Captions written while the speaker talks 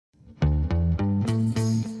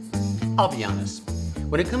I'll be honest.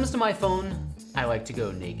 When it comes to my phone, I like to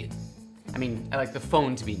go naked. I mean, I like the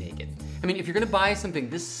phone to be naked. I mean, if you're gonna buy something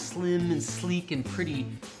this slim and sleek and pretty,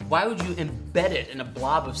 why would you embed it in a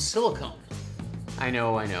blob of silicone? I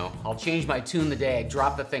know. I'll change my tune the day I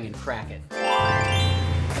drop the thing and crack it.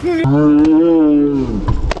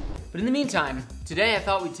 But in the meantime, today I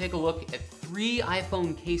thought we'd take a look at 3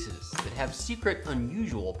 iPhone cases that have secret,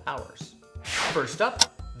 unusual powers. First up,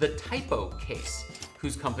 the Typo case,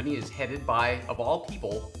 whose company is headed by, of all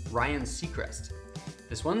people, Ryan Seacrest.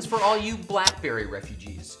 This one's for all you BlackBerry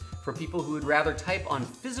refugees, for people who would rather type on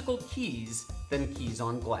physical keys than keys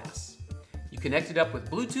on glass. You connect it up with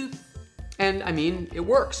Bluetooth, and I mean, it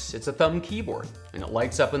works. It's a thumb keyboard, and it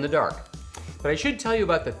lights up in the dark. But I should tell you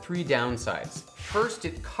about the 3 downsides. First,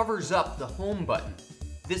 it covers up the home button.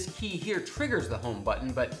 This key here triggers the home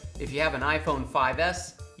button, but if you have an iPhone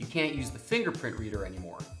 5S, you can't use the fingerprint reader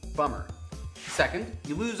anymore. Bummer. Second,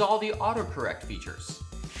 you lose all the autocorrect features.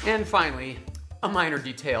 And finally, a minor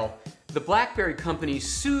detail. The BlackBerry company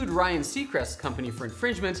sued Ryan Seacrest's company for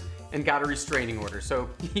infringement and got a restraining order, so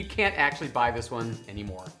you can't actually buy this one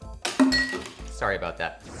anymore. Sorry about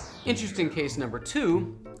that. Interesting case number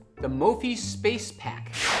 2, the Mophie Space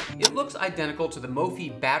Pack. It looks identical to the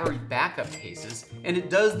Mophie battery backup cases, and it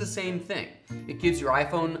does the same thing. It gives your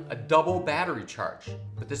iPhone a double battery charge.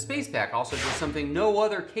 But the Space Pack also does something no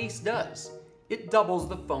other case does. It doubles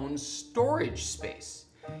the phone's storage space.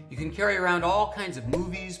 You can carry around all kinds of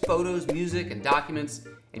movies, photos, music, and documents,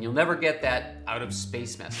 and you'll never get that out of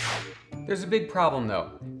space message. There's a big problem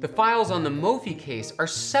though. The files on the Mophie case are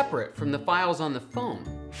separate from the files on the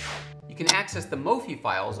phone. You can access the Mophie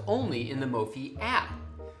files only in the Mophie app.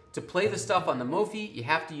 To play the stuff on the Mophie, you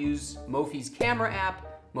have to use Mophie's camera app,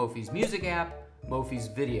 Mophie's music app, Mophie's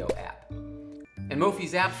video app. And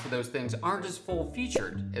Mophie's apps for those things aren't as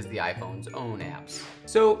full-featured as the iPhone's own apps.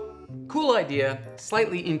 So, cool idea,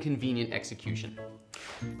 slightly inconvenient execution.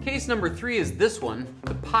 Case number 3 is this one,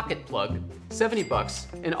 the Pocket Plug, 70 bucks,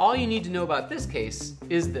 and all you need to know about this case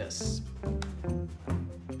is this.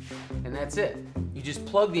 And that's it. You just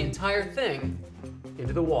plug the entire thing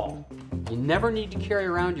into the wall. You never need to carry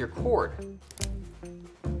around your cord.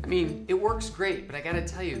 I mean, it works great, but I gotta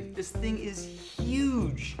tell you, this thing is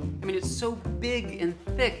huge. I mean, it's so big and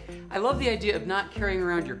thick. I love the idea of not carrying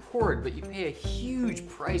around your cord, but you pay a huge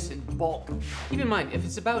price in bulk. Keep in mind, if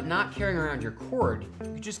it's about not carrying around your cord,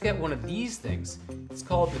 you could just get one of these things. It's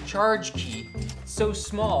called the Charge Key. It's so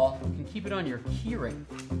small, you can keep it on your key ring.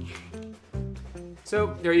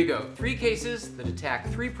 So there you go, 3 cases that attack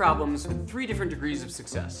 3 problems with 3 different degrees of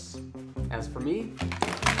success. As for me,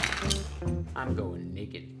 I'm going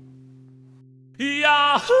naked.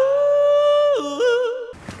 Yahoo!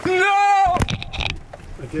 No!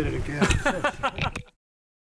 I did it again.